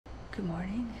Good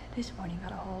morning. This morning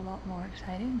got a whole lot more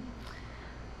exciting.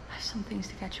 I have some things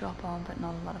to catch you up on, but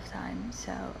not a lot of time,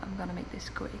 so I'm gonna make this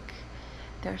quick.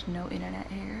 There's no internet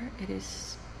here. It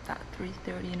is about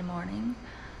 3:30 in the morning.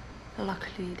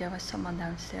 Luckily there was someone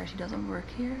downstairs. He doesn't work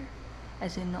here,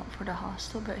 as in not for the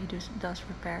hostel, but he does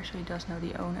repair, so he does know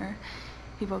the owner.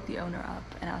 He woke the owner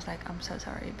up and I was like, I'm so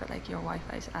sorry, but like, your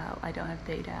Wi-Fi is out, I don't have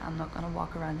data, I'm not gonna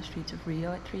walk around the streets of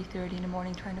Rio at 3:30 in the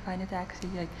morning trying to find a taxi.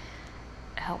 Like,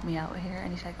 help me out here.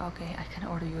 And he's like, okay, I can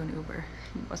order you an Uber.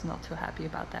 He was not too happy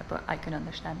about that, but I can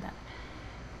understand that.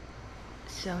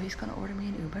 So he's gonna order me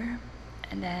an Uber,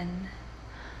 and then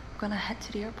I'm gonna head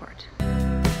to the airport.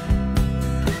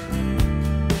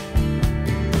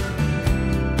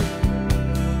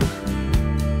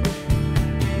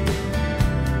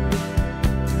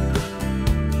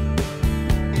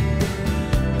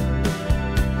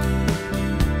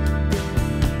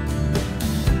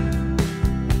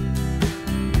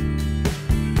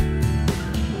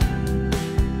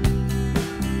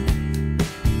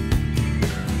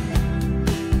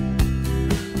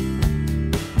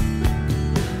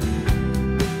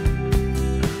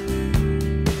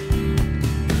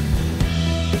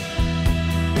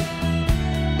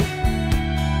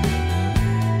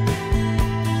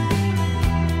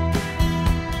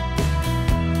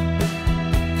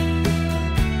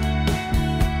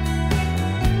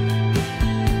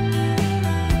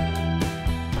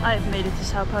 I've made it to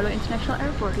Sao Paulo International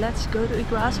Airport. Let's go to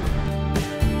Iguazu.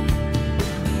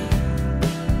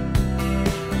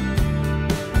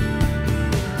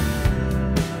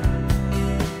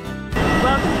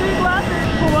 Welcome to Iguazu!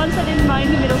 For once I didn't mind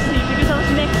the middle seat because I was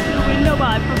next to the window, but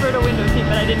I prefer the window seat,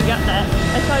 but I didn't get that.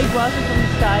 I saw Iguazu from the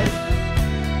sky.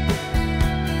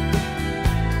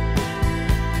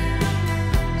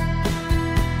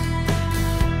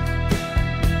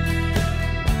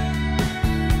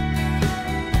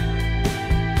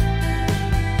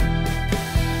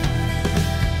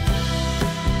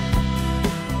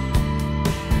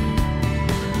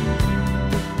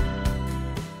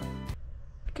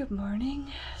 Good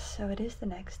morning. So it is the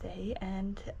next day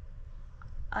and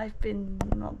I've been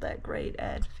not that great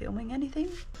at filming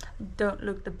anything. Don't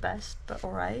look the best, but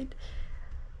alright.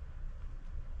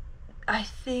 I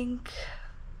think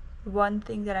one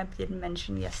thing that I didn't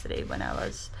mention yesterday when I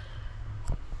was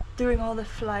doing all the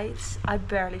flights, I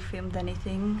barely filmed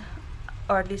anything,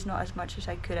 or at least not as much as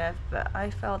I could have, but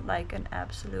I felt like I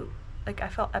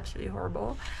felt absolutely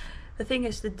horrible. The thing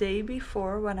is, the day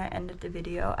before when I ended the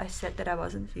video, I said that I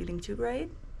wasn't feeling too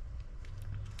great.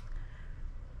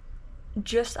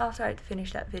 Just after I'd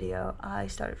finished that video, I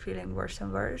started feeling worse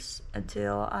and worse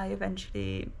until I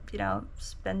eventually,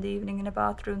 spent the evening in the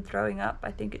bathroom throwing up.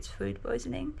 I think it's food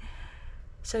poisoning.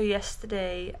 So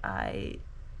yesterday I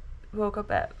woke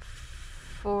up at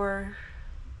like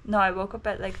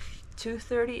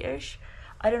 2:30-ish.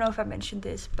 I don't know if I mentioned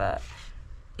this, but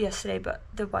yesterday, but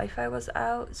the Wi-Fi was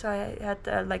out, so I had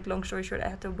to, long story short, I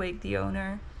had to wake the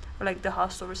owner, or the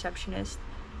hostel receptionist,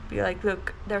 be like,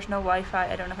 look, there's no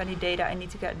Wi-Fi, I don't have any data, I need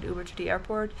to get an Uber to the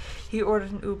airport. He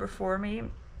ordered an Uber for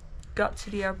me, got to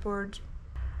the airport.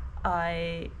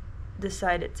 I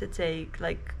decided to take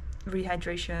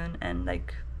rehydration and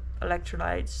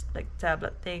electrolytes,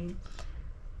 tablet thing,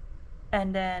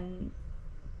 and then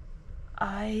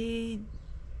I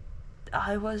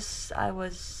was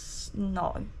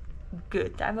not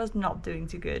good. I was not doing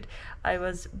too good. I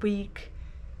was weak,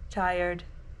 tired,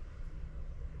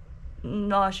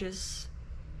 nauseous,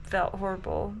 felt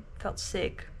horrible, felt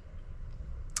sick.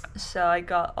 So I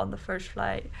got on the first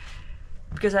flight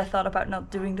because I thought about not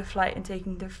doing the flight and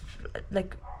taking the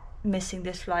missing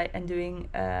this flight and doing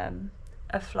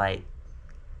a flight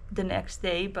the next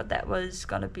day, but that was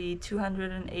gonna be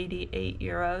 288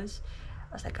 euros.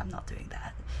 I was like, I'm not doing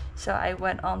that. So I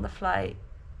went on the flight.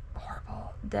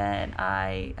 Horrible. Then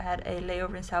I had a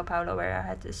layover in Sao Paulo where I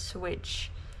had to switch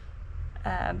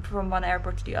from one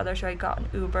airport to the other, so I got an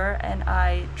Uber, and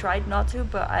I tried not to,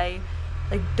 but I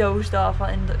dozed off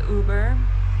in the Uber,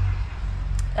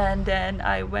 and then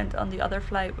I went on the other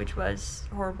flight, which was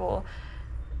horrible.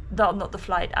 Not the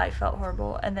flight, I felt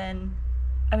horrible. And then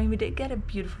we did get a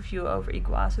beautiful view over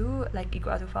Iguazu,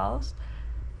 Iguazu Falls,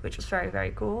 which was very,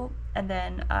 very cool. And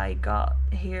then I got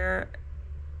here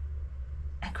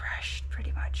and crashed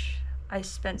pretty much. I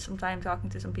spent some time talking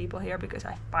to some people here because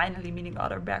I finally meeting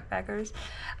other backpackers.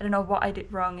 I don't know what I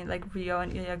did wrong in Rio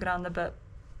and Ilha Grande, but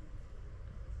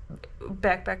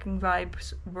backpacking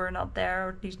vibes were not there, or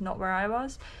at least not where I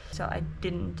was. So I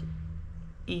didn't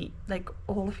eat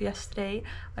all of yesterday.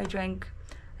 I drank,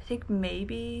 I think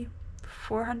maybe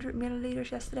 400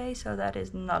 milliliters yesterday, so that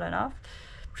is not enough.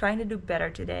 I'm trying to do better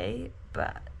today,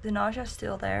 but the nausea is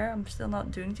still there. I'm still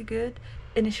not doing too good.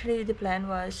 Initially, the plan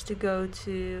was to go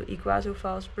to Iguazu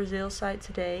Falls, Brazil side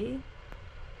today,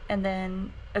 and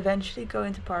then eventually go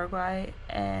into Paraguay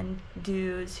and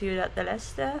do Ciudad del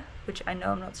Este, which I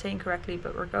know I'm not saying correctly,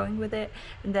 but we're going with it,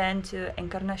 and then to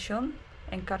Encarnacion,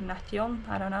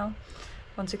 I don't know.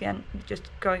 Once again, just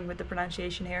going with the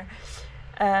pronunciation here.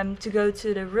 To go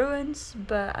to the ruins,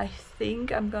 but I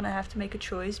think I'm gonna have to make a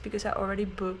choice because I already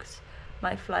booked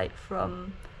my flight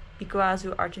from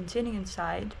Iguazu Argentinian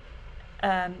side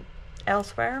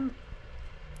elsewhere.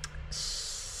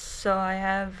 So I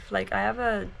have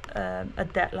a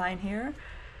deadline here,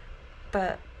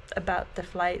 but about the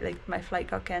flight, like my flight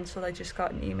got cancelled. I just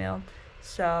got an email,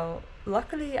 so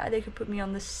luckily they could put me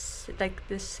on this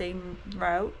same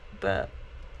route, but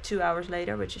 2 hours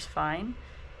later, which is fine.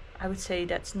 I would say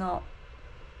that's not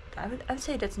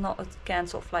a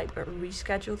cancelled flight, but a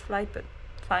rescheduled flight, but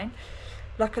fine.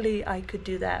 Luckily I could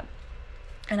do that.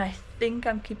 And I think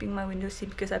I'm keeping my window seat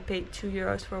because I paid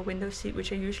 €2 for a window seat,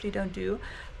 which I usually don't do.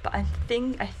 But I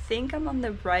think I'm on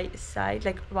the right side,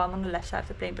 I'm on the left side of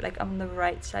the plane, but I'm on the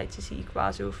right side to see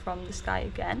Iguazu from the sky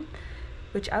again,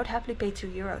 which I would happily pay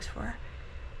 €2 for.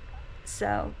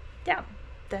 So yeah,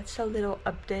 that's a little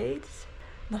update.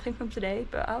 Nothing from today,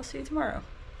 but I'll see you tomorrow.